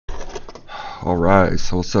All right,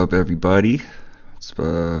 so what's up, everybody? It's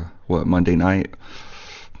what, Monday night,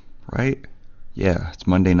 right? Yeah, it's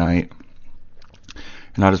Monday night,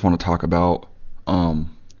 and I just want to talk about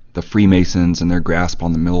the Freemasons and their grasp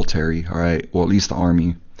on the military. All right, well, at least the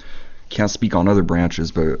Army. Can't speak on other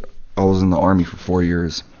branches, but I was in the Army for 4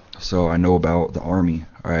 years, so I know about the Army.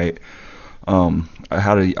 All right, I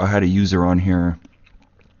had a user on here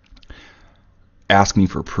ask me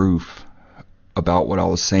for proof about what I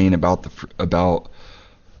was saying about the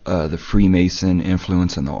Freemason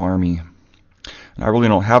influence in the Army. And I really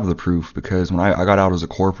don't have the proof because when I got out as a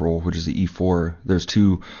corporal, which is the E4, there's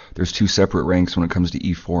two separate ranks when it comes to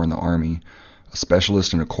E4 in the Army: a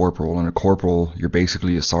specialist and a corporal. And a corporal, you're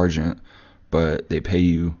basically a sergeant, but they pay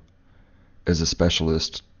you as a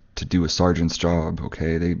specialist to do a sergeant's job.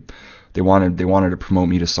 Okay, they wanted to promote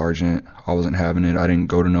me to sergeant. I wasn't having it. I didn't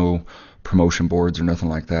go to no promotion boards or nothing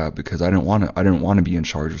like that because I didn't want to be in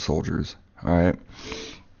charge of soldiers. All right,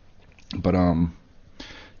 but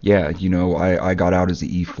yeah, I got out as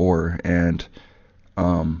the E4, and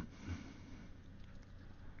um,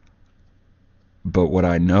 but what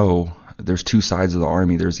I know, there's two sides of the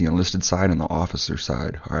Army. There's the enlisted side and the officer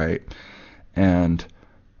side. All right, and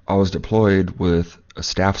I was deployed with a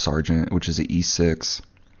staff sergeant, which is an E6,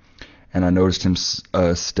 and I noticed him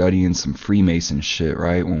studying some Freemason shit.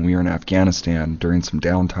 Right when we were in Afghanistan during some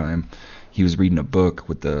downtime, he was reading a book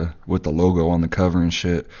with the logo on the cover and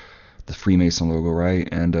shit, the Freemason logo, right?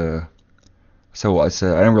 And so I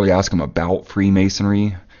said I didn't really ask him about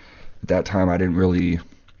Freemasonry at that time. I didn't really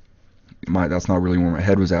that's not really where my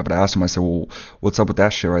head was at. But I asked him. I said, "Well, what's up with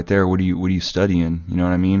that shit right there? What are you studying? You know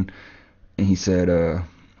what I mean?" And he said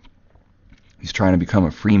he's trying to become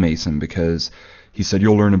a Freemason because he said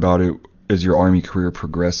you'll learn about it as your Army career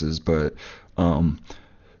progresses. But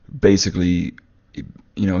basically,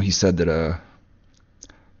 he said that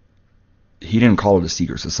he didn't call it a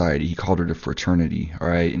secret society. He called it a fraternity. All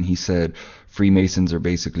right, and he said Freemasons are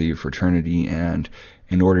basically a fraternity, and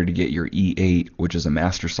in order to get your E8, which is a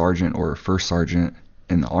master sergeant or a first sergeant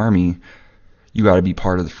in the Army, you got to be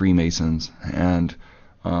part of the Freemasons. And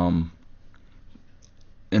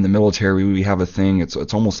in the military, we have a thing.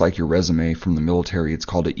 It's almost like your resume from the military. It's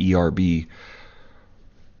called an ERB,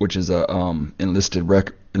 which is a enlisted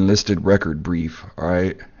record brief. All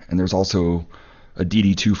right, and there's also a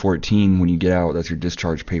DD 214 when you get out. That's your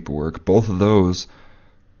discharge paperwork. Both of those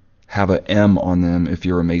have a M on them if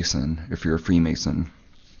you're a Mason, if you're a Freemason.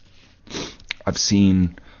 I've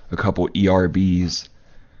seen a couple ERBs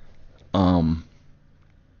that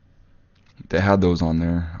had those on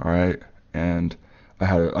there. All right, and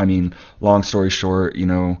long story short,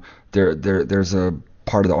 there's a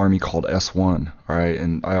part of the Army called S1. All right,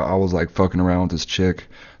 and I was like fucking around with this chick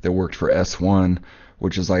that worked for S1,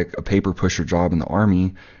 which is like a paper pusher job in the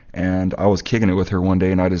Army. And I was kicking it with her one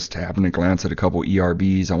day, and I just happened to glance at a couple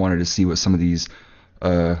ERBs. I wanted to see what some of these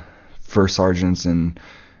first sergeants and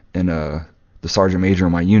the sergeant major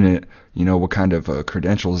in my unit, what kind of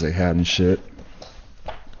credentials they had and shit.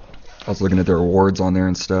 I was looking at their awards on there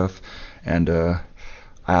and stuff, and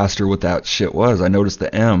I asked her what that shit was. I noticed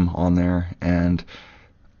the M on there, and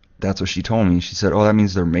that's what she told me. She said, "Oh, that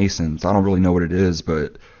means they're Masons." I don't really know what it is,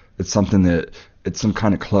 but it's something it's some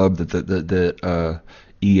kind of club that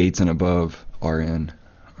E8s and above are in,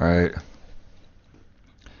 right?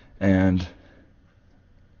 And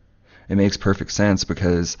it makes perfect sense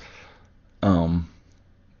because on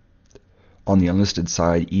the enlisted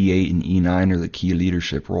side, E8 and E9 are the key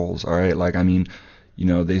leadership roles, all right? Like, they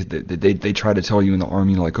try to tell you in the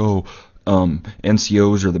Army, like, oh,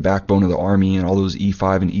 NCOs are the backbone of the Army, and all those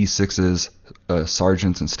E5 and E6s,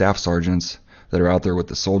 sergeants and staff sergeants that are out there with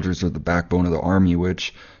the soldiers are the backbone of the Army,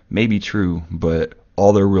 which may be true, but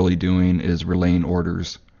all they're really doing is relaying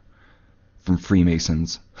orders from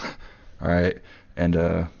Freemasons. All right, and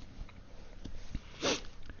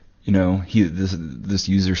this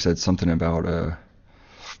user said something about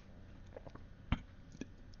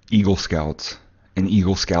Eagle Scouts, and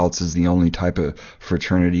Eagle Scouts is the only type of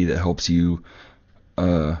fraternity that helps you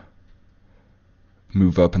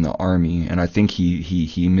move up in the Army. And I think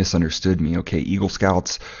he misunderstood me. Okay, Eagle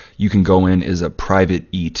Scouts, you can go in as a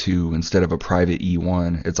private E2 instead of a private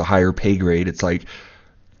E1. It's a higher pay grade. It's like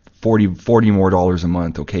 $40 more a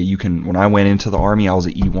month. Okay, you can. When I went into the Army, I was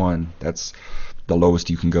an E1. That's the lowest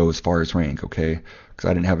you can go as far as rank. Okay, because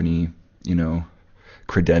I didn't have any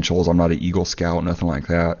credentials. I'm not an Eagle Scout, nothing like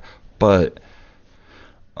that. But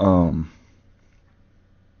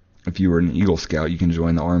if you were an Eagle Scout, you can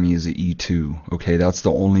join the Army as an E2. Okay, that's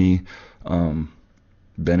the only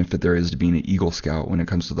benefit there is to being an Eagle Scout when it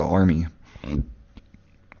comes to the Army.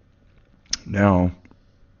 Now,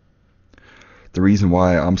 the reason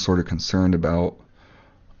why I'm sort of concerned about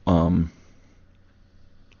um,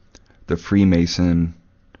 the Freemason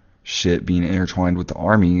shit being intertwined with the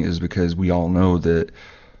army is because we all know that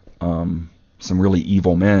some really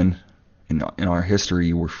evil men in our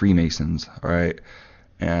history were Freemasons, all right?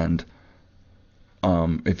 And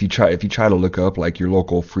if you try to look up like your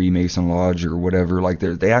local Freemason lodge or whatever, like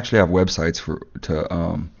they actually have websites for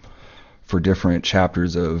different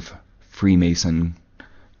chapters of Freemason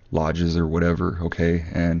lodges or whatever, okay?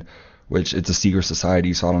 And which it's a secret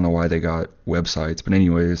society, so I don't know why they got websites. But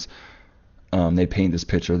anyways, they paint this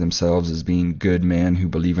picture of themselves as being good men who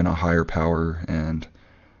believe in a higher power and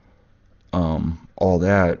all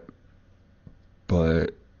that.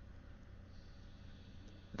 But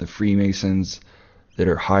the Freemasons that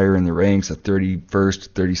are higher in the ranks, the 31st,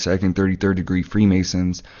 32nd, 33rd degree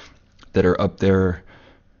Freemasons that are up there,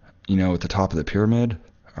 you know, at the top of the pyramid,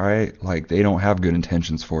 all right? Like, they don't have good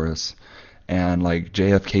intentions for us. And like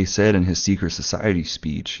JFK said in his secret society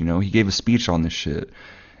speech, you know, he gave a speech on this shit,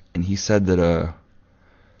 and he said that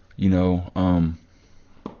you know,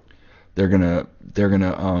 they're gonna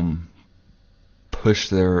push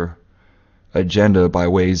their agenda by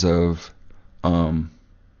ways of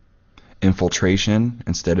infiltration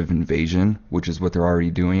instead of invasion, which is what they're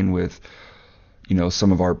already doing with, you know,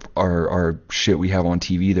 some of our shit we have on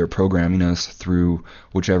TV. They're programming us through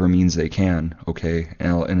whichever means they can, okay?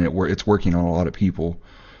 And it's working on a lot of people,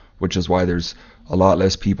 which is why there's a lot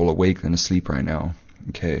less people awake than asleep right now,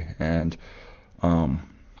 okay? And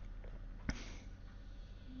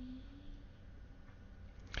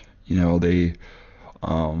you know, they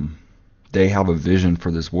have a vision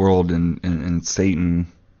for this world, and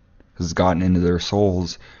Satan has gotten into their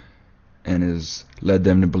souls and has led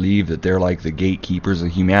them to believe that they're like the gatekeepers of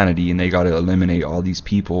humanity, and they got to eliminate all these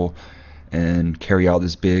people and carry out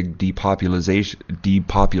this big depopulation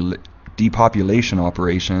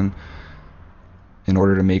operation in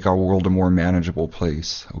order to make our world a more manageable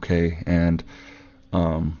place, okay? And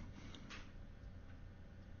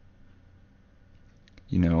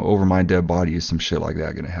you know, over my dead body is some shit like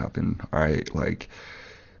that gonna happen, alright? Like,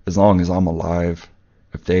 as long as I'm alive,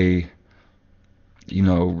 if they, you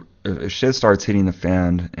know, if shit starts hitting the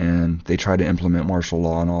fan and they try to implement martial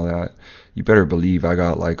law and all that, you better believe I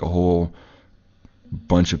got like a whole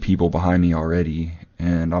bunch of people behind me already,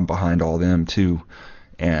 and I'm behind all them too.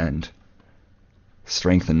 And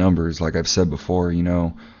strength in numbers, like I've said before, you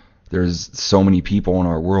know, there's so many people in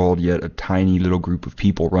our world, yet a tiny little group of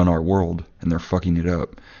people run our world, and they're fucking it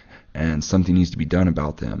up. And something needs to be done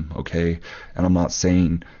about them, okay? And I'm not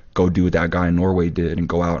saying go do what that guy in Norway did and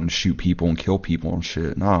go out and shoot people and kill people and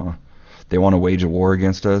shit. Nah. They want to wage a war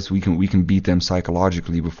against us. We can beat them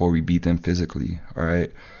psychologically before we beat them physically, all right?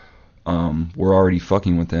 We're already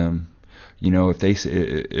fucking with them. You know,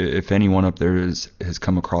 if anyone up there has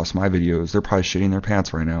come across my videos, they're probably shitting their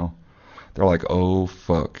pants right now. They're like, oh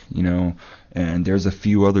fuck, you know. And there's a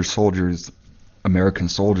few other soldiers, American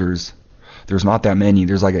soldiers. There's not that many.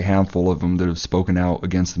 There's like a handful of them that have spoken out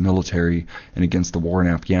against the military and against the war in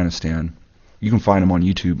Afghanistan. You can find them on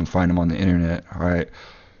YouTube and find them on the internet. All right.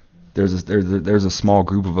 There's a small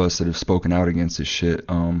group of us that have spoken out against this shit.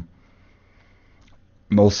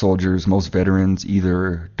 Most soldiers, most veterans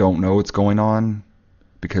either don't know what's going on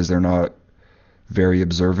because they're not very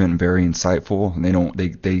observant and very insightful, and they don't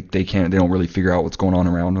really figure out what's going on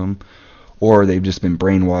around them, or they've just been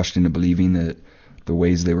brainwashed into believing that the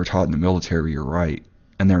ways they were taught in the military are right,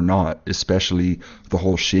 and they're not, especially the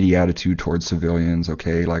whole shitty attitude towards civilians,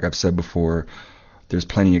 okay? Like I've said before, there's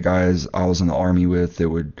plenty of guys I was in the army with that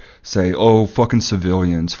would say, oh, fucking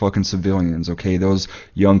civilians, okay? Those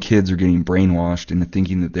young kids are getting brainwashed into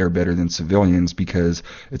thinking that they're better than civilians because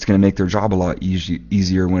it's going to make their job a lot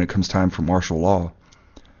easier when it comes time for martial law,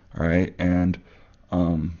 all right? And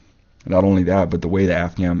not only that, but the way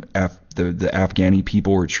the Afghani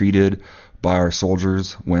people were treated by our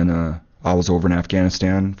soldiers when I was over in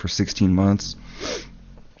Afghanistan for 16 months,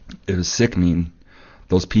 it was sickening.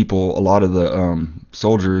 Those people, a lot of the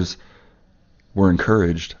soldiers were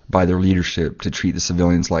encouraged by their leadership to treat the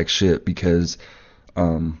civilians like shit because,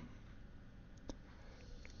 you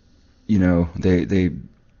know,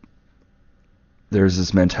 there's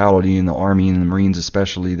this mentality in the Army and the Marines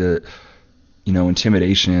especially that, you know,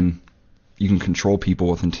 intimidation, you can control people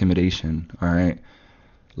with intimidation, all right?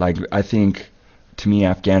 Like, I think, to me,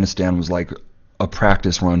 Afghanistan was like a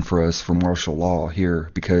practice run for us for martial law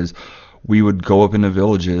here, because we would go up into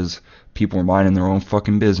villages, people were minding their own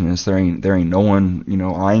fucking business. There ain't no one, you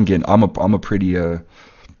know. I'm a pretty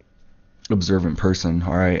observant person,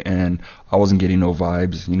 all right, and I wasn't getting no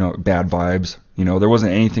vibes, you know, bad vibes. You know, there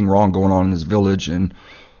wasn't anything wrong going on in this village, and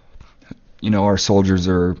our soldiers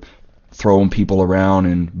are throwing people around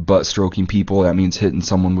and butt stroking people. That means hitting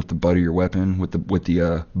someone with the butt of your weapon, with the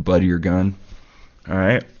butt of your gun. All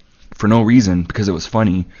right, for no reason, because it was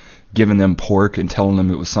funny, giving them pork and telling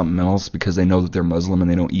them it was something else because they know that they're Muslim and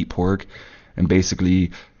they don't eat pork, and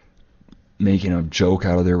basically making a joke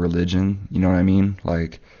out of their religion. You know what I mean?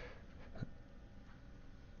 Like,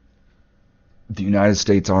 the United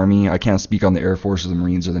States Army, I can't speak on the Air Force or the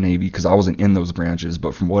Marines or the Navy because I wasn't in those branches,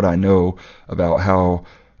 but from what I know about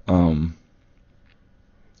um,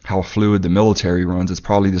 how fluid the military runs, it's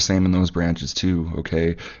probably the same in those branches too,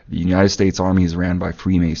 okay? The United States Army is ran by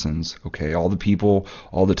Freemasons, okay? All the people,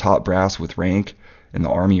 all the top brass with rank in the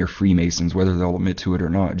Army are Freemasons, whether they'll admit to it or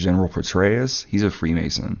not. General Petraeus, he's a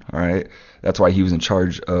Freemason, all right? That's why he was in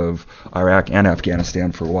charge of Iraq and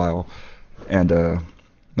Afghanistan for a while. And,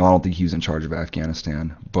 no, I don't think he was in charge of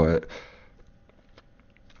Afghanistan, but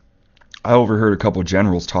I overheard a couple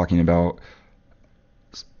generals talking about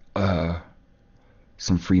uh,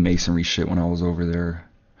 some Freemasonry shit when I was over there.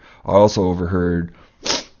 I also overheard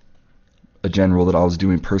a general that I was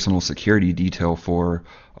doing personal security detail for.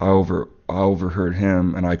 I overheard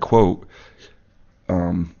him, and I quote,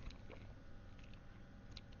 let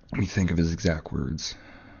me think of his exact words.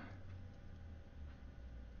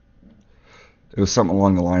 It was something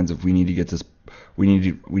along the lines of, we need to get this, we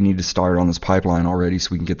need to start on this pipeline already so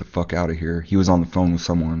we can get the fuck out of here. He was on the phone with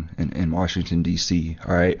someone in Washington D.C.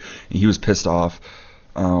 All right, and he was pissed off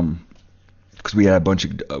because we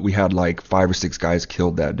had like 5 or 6 guys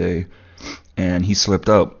killed that day, and he slipped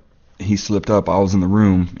up. I was in the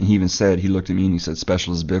room, and he even said, he looked at me and he said,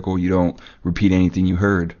 "Specialist Bickle, you don't repeat anything you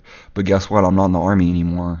heard." But guess what? I'm not in the Army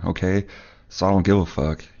anymore, okay? So I don't give a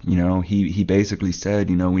fuck. He basically said,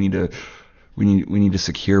 we need to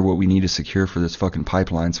secure what we need to secure for this fucking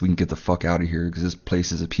pipeline so we can get the fuck out of here, because this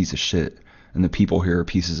place is a piece of shit and the people here are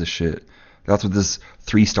pieces of shit. That's what this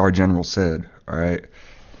 3-star general said, all right?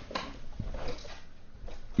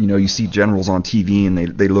 You see generals on TV and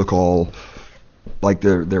they look all like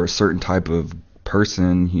they're a certain type of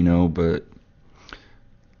person, but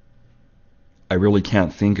I really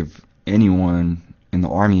can't think of anyone in the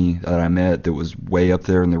Army that I met that was way up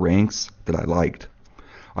there in the ranks that I liked.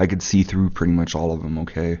 I could see through pretty much all of them,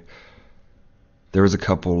 okay? There was a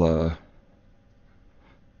couple, let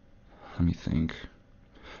me think.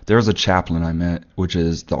 There was a chaplain I met, which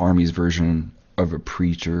is the Army's version of a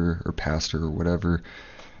preacher or pastor or whatever.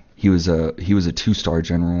 He was a 2-star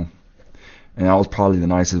general, and that was probably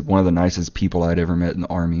one of the nicest people I'd ever met in the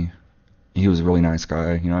Army. He was a really nice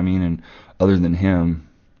guy, you know what I mean? And other than him,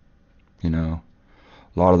 a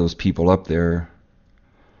lot of those people up there,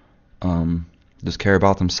 just care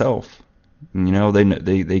about themselves.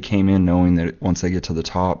 They came in knowing that once they get to the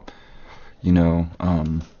top,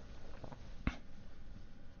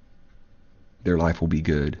 their life will be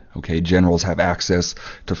good. Okay, generals have access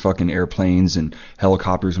to fucking airplanes and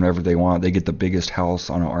helicopters whenever they want. They get the biggest house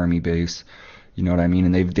on an Army base. You know what I mean?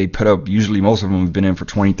 And they put up, usually most of them have been in for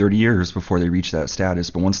 20, 30 years before they reach that status.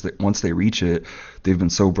 But once they reach it, they've been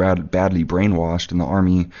so badly brainwashed, and the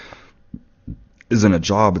Army isn't a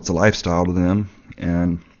job, it's a lifestyle to them,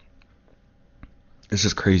 and it's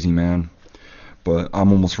just crazy, man. But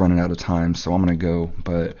I'm almost running out of time, so I'm gonna go.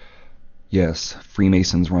 But yes,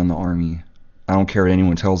 Freemasons run the Army. I don't care what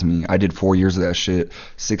anyone tells me. I did 4 years of that shit,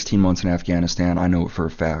 16 months in Afghanistan. I know it for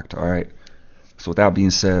a fact, alright? So with that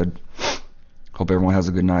being said, hope everyone has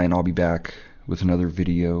a good night, and I'll be back with another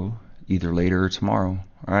video either later or tomorrow,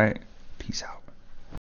 alright? Peace out.